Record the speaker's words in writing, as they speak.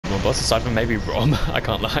one boss aside from maybe Rom. I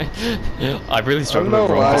can't lie. I really struggled with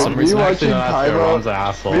Rom for some reason. Me watching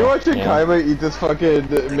Yeah. Kaiba eat this fucking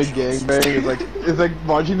McGangbang is like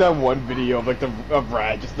watching that one video of like a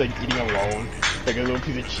rat just like eating alone, like a little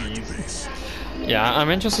piece of cheese. Yeah, I'm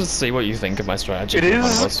interested to see what you think of my strategy. It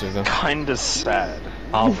is kinda sad.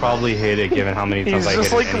 I'll probably hate it given how many times I hit it.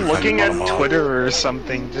 He's just like looking at Twitter or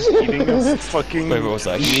something, just eating a fucking... Wait, what was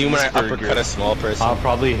that? You mean when I uppercut a small person? I'll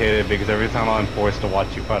probably hate it because every time I'm forced to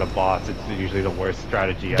watch you fight a boss, it's usually the worst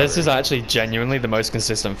strategy ever. This is actually genuinely the most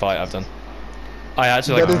consistent fight I've done. I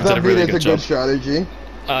actually That like, did a really good job. Good strategy.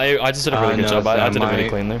 I just did a really good job. I did it really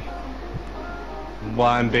clean though. What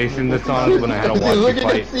I'm basing this on is when I had to watch you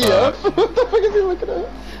fight. What the fuck is he looking at?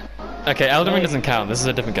 Okay, Elden Ring doesn't count. This is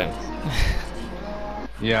a different game.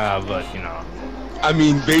 Yeah, but you know. I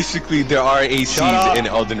mean, basically there are ACs in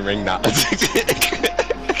Elden Ring now.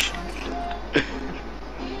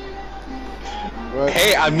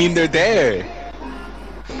 Hey, I mean they're there.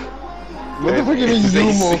 What the fuck you mean,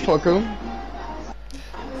 you motherfucker?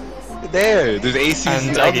 There's ACs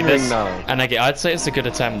in Elden Ring now. And I'd say it's a good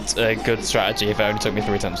attempt, a good strategy if it only took me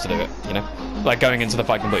 3 attempts to do it, you know? Like going into the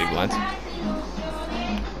fight completely blind.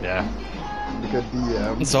 Yeah. Good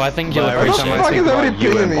DM. So I think you'll every time I think about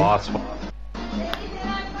you and me? boss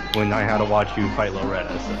when I had to watch you fight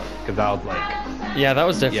Loretta, so, cause that was like... Yeah, that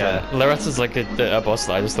was different. Yeah. Loretta's like a boss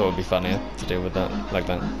that I just thought would be funnier to deal with that, like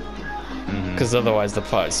that. Because otherwise the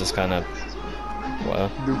fight's just kind of...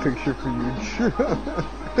 Whatever. New picture for you.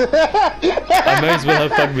 I may as well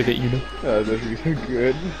have fun with it, you know? Oh, that's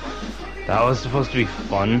good. That was supposed to be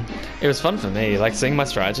fun. It was fun for me, like seeing my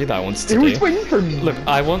strategy that I wanted to It was do. fun for me. Look,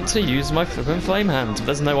 I want to use my flippin' flame hand.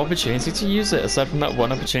 There's no opportunity to use it aside from that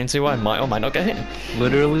one opportunity where I might or might not get hit.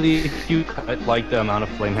 Literally, if you cut like the amount of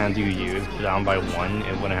flame hands you used down by 1,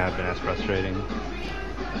 it wouldn't have been as frustrating.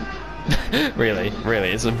 Really,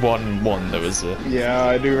 it's a 1-1 that was. Yeah,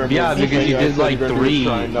 I do remember. Yeah, because you did like 3.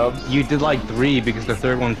 You You did like 3 because the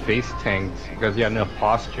third one face tanked because you had enough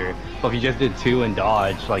posture. But if you just did 2 and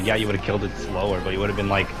dodge, like yeah, you would have killed it slower, but you would have been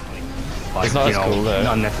like it's not you know, cool,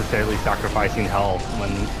 though. unnecessarily sacrificing health when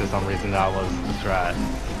for some reason that was the strat.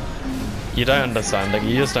 You don't understand, like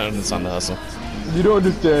you just don't understand the hustle. You don't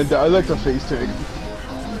understand that I like to face tank.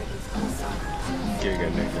 You're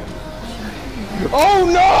good, nigga. Oh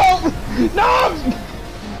no! No!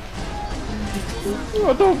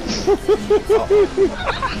 What the?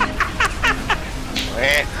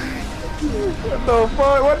 What the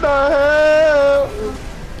fuck? What the hell?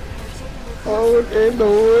 Oh, in the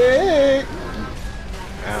way!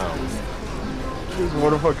 Ow. This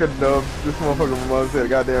motherfucker dub. This motherfucker loves that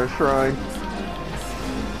goddamn shrine.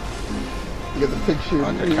 You got the picture. I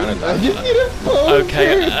kinda I just need a phone.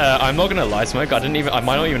 Okay, I'm not gonna lie, Smoke. I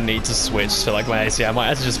might not even need to switch to like my AC. I might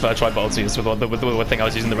actually just first try Balteus with the one thing I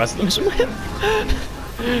was using the rest of the mission with.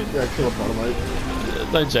 Yeah, kill a bottomite.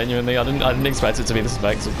 No, genuinely, I didn't expect it to be this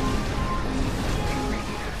effective.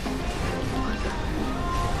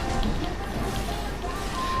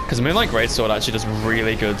 Because Moonlight Greatsword actually does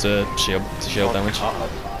really good shield damage. I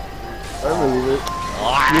believe it.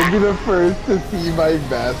 You'll be the first to see my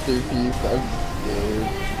masterpiece. I'm scared.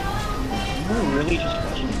 You're really just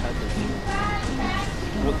watching the type of thing.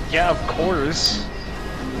 Well, yeah, of course.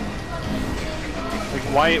 Like,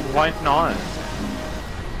 why not?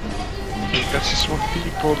 Like, that's just what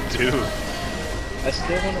people do. I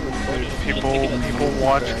still want to record it. People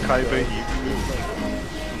watch Kaiba eat food.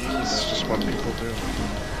 It's just what people do.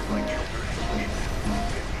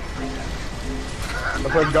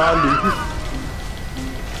 That's like Gandhi.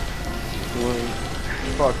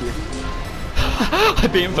 Fuck you. I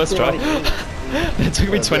beat him first try. It took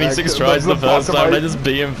me 26 tries the first time, and I just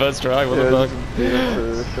beat him first try. What the fuck?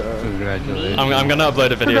 Congratulations. I'm gonna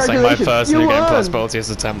upload a video saying my first New Game Plus Balteus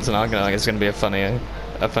attempt, and it's gonna be a funny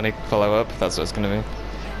follow up. That's what it's gonna be.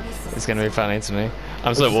 It's gonna be funny to me.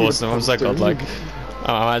 I'm so awesome. I'm so godlike.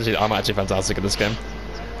 I'm actually fantastic at this game.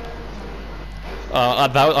 I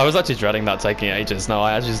was actually dreading that taking ages. No,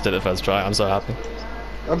 I actually just did it first try. I'm so happy.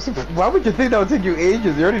 Why would you think that would take you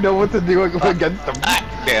ages? You already know what to do against them.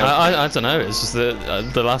 I don't know. It's just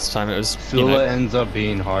that the last time it was. Sula ends up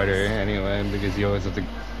being harder anyway because you always have to.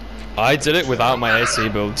 I did it without my AC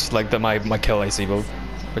build, like my kill AC build,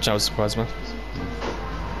 which I was surprised with.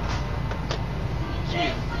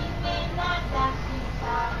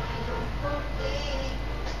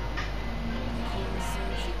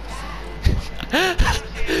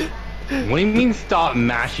 What do you mean stop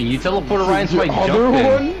mashing? You teleported right into my other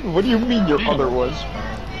one? What do you mean your other one?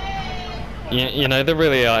 You know the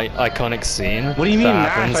really iconic scene what do you mean that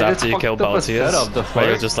happens mash? after you kill Balteus, where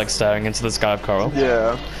you're just like staring into the sky of coral?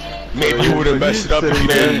 Yeah. Maybe you would have messed it up if you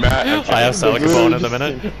didn't match. I have Celica on in a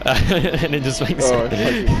minute, and it just makes Oh it.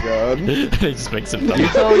 fucking god. It just makes it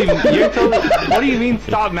You're telling, what do you mean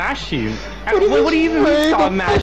stop mashing? What do you even mean stop mashing?